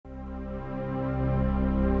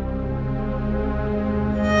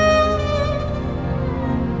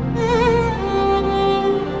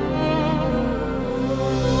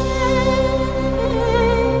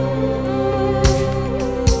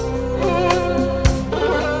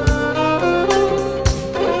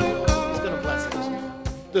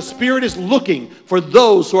The Spirit is looking for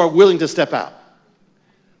those who are willing to step out.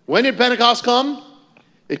 When did Pentecost come?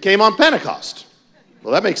 It came on Pentecost.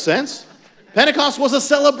 Well, that makes sense. Pentecost was a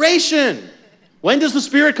celebration. When does the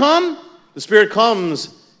Spirit come? The Spirit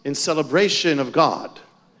comes in celebration of God,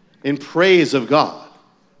 in praise of God.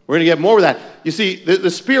 We're going to get more of that. You see, the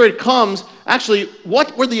Spirit comes. Actually,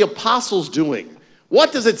 what were the apostles doing?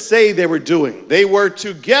 What does it say they were doing? They were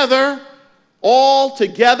together, all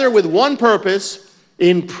together with one purpose,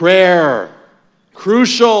 in prayer.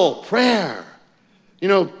 Crucial, prayer. You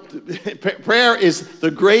know, prayer is the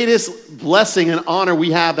greatest blessing and honor we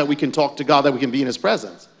have, that we can talk to God, that we can be in His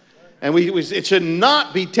presence. And it should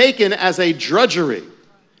not be taken as a drudgery.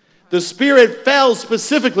 The Spirit fell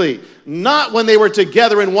specifically, not when they were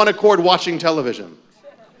together in one accord watching television.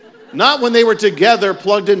 Not when they were together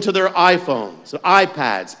plugged into their iPhones,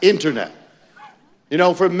 iPads, internet. You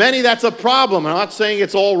know, for many that's a problem. I'm not saying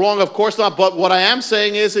it's all wrong, of course not, but what I am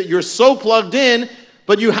saying is that you're so plugged in,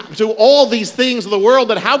 but you have to all these things of the world,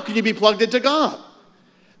 that how can you be plugged into God?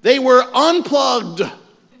 They were unplugged.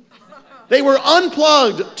 They were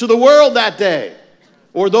unplugged to the world that day,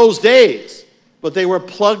 or those days, but they were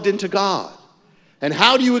plugged into God. And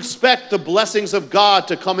how do you expect the blessings of God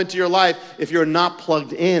to come into your life if you're not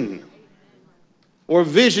plugged in? Or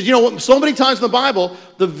vision. You know, so many times in the Bible,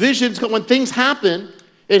 the visions, when things happen,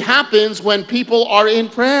 it happens when people are in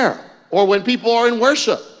prayer or when people are in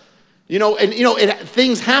worship. You know, and you know,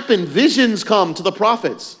 things happen. Visions come to the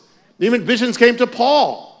prophets. Even visions came to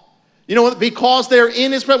Paul. You know, because they're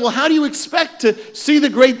in His presence. Well, how do you expect to see the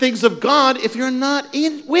great things of God if you're not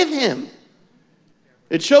in with Him?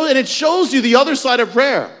 It shows you the other side of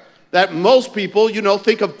prayer. That most people, you know,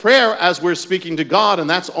 think of prayer as we're speaking to God, and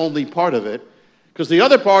that's only part of it. Because the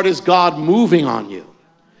other part is God moving on you,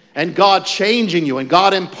 and God changing you, and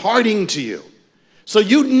God imparting to you. So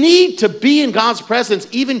you need to be in God's presence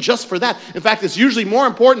even just for that. In fact, it's usually more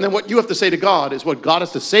important than what you have to say to God, is what God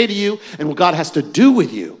has to say to you and what God has to do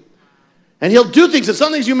with you. And He'll do things, and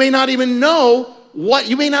some things you may not even know what,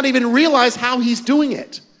 you may not even realize how He's doing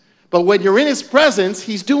it. But when you're in His presence,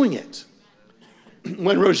 He's doing it.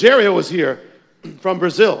 When Rogerio was here from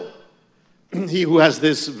Brazil, he who has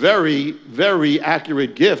this very, very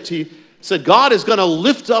accurate gift, he said, God is going to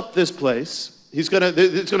lift up this place. It's going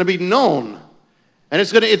to be known. And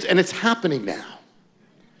it's happening now.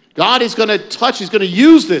 God is going to touch, He's going to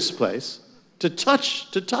use this place to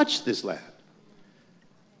touch this land.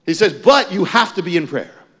 He says, but you have to be in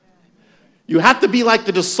prayer. You have to be like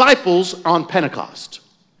the disciples on Pentecost,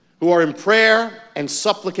 who are in prayer and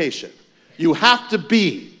supplication. You have to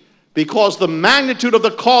be, because the magnitude of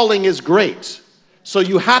the calling is great. So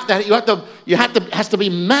it has to be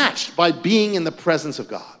matched by being in the presence of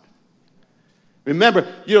God. Remember,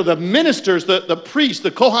 you know, the ministers, the priests, the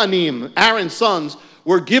Kohanim, Aaron's sons,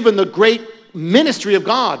 were given the great ministry of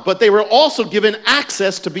God, but they were also given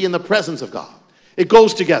access to be in the presence of God. It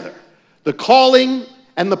goes together. The calling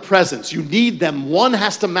and the presence. You need them. One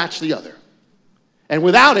has to match the other. And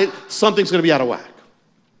without it, something's going to be out of whack.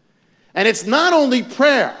 And it's not only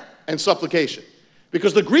prayer and supplication,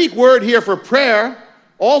 because the Greek word here for prayer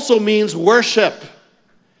also means worship.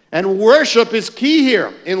 And worship is key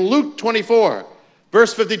here. In Luke 24,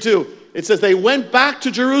 verse 52, it says they went back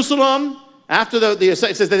to Jerusalem after it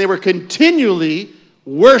says that they were continually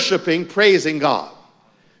worshiping, praising God.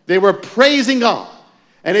 They were praising God.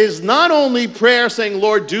 And it is not only prayer saying,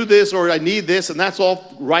 Lord, do this, or I need this, and that's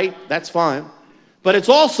all right, that's fine. But it's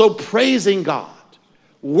also praising God,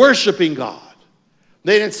 worshiping God.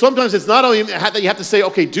 Sometimes it's not only that you have to say,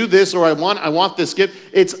 okay, do this, or I want this gift.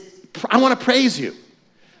 It's, I want to praise you.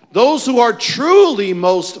 Those who are truly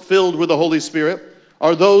most filled with the Holy Spirit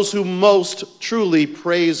are those who most truly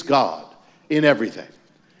praise God in everything.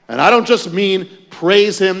 And I don't just mean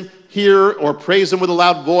praise Him here or praise Him with a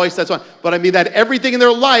loud voice, that's fine. But I mean that everything in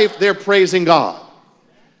their life, they're praising God.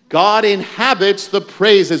 God inhabits the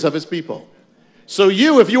praises of His people. So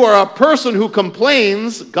if you are a person who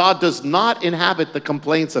complains, God does not inhabit the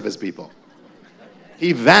complaints of His people.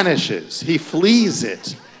 He vanishes. He flees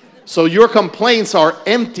it. So your complaints are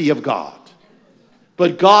empty of God.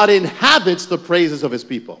 But God inhabits the praises of His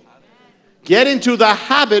people. Get into the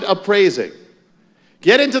habit of praising.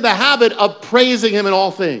 Get into the habit of praising Him in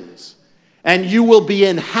all things. And you will be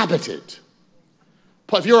inhabited.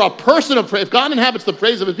 If you're a person of praise, if God inhabits the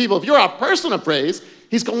praise of His people, if you're a person of praise,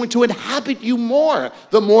 He's going to inhabit you more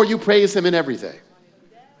the more you praise Him in everything.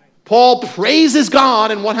 Paul praises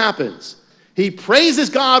God, and what happens? He praises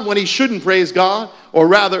God when he shouldn't praise God, or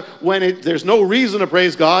rather, when there's no reason to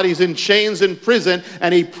praise God. He's in chains in prison,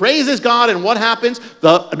 and he praises God, and what happens?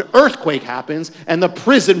 An earthquake happens, and the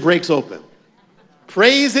prison breaks open.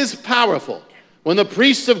 Praise is powerful. When the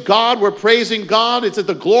priests of God were praising God, it's that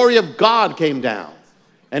the glory of God came down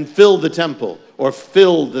and filled the temple, or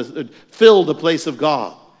filled the place of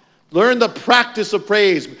God. Learn the practice of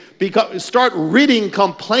praise. Start ridding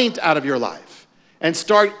complaint out of your life and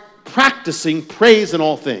start practicing praise in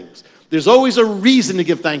all things. There's always a reason to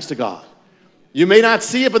give thanks to God. You may not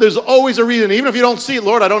see it, but there's always a reason. Even if you don't see it,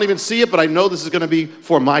 Lord, I don't even see it, but I know this is going to be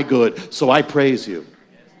for my good, so I praise you.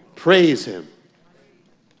 Praise him.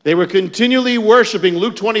 They were continually worshiping.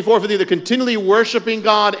 Luke 24:50, they're continually worshiping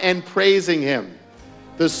God and praising him.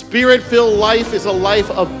 The Spirit-filled life is a life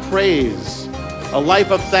of praise, a life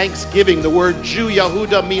of thanksgiving. The word Jew,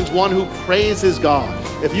 Yahuda, means one who praises God.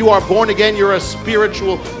 If you are born again, you're a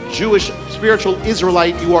spiritual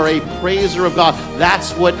Israelite. You are a praiser of God.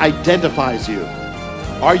 That's what identifies you.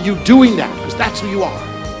 Are you doing that? Because that's who you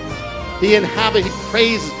are. He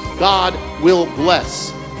praises. God will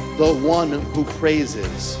bless the one who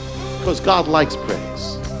praises, because God likes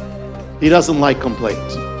praise. He doesn't like complaint.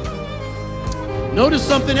 Notice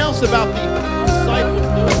something else about the disciples.